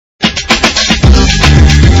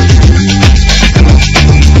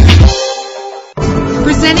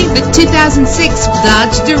2006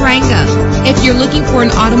 Dodge Durango. If you're looking for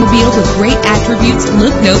an automobile with great attributes,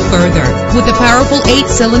 look no further. With a powerful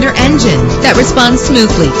 8-cylinder engine that responds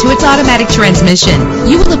smoothly to its automatic transmission,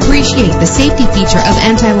 you will appreciate the safety feature of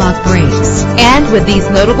anti-lock brakes. And with these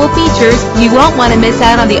notable features, you won't want to miss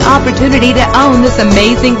out on the opportunity to own this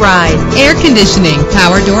amazing ride. Air conditioning,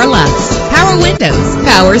 power door locks, power windows,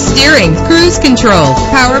 power steering, cruise control,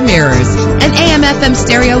 power mirrors, an AM/FM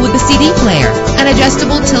stereo with a CD player, an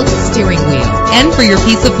adjustable tilt steering wheel. And for your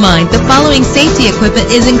peace of mind, the following safety equipment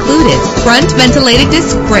is included: front ventilated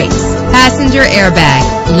disc brakes, passenger airbag.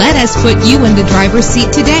 Let us put you in the driver's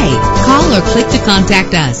seat today. Call or click to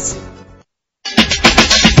contact us.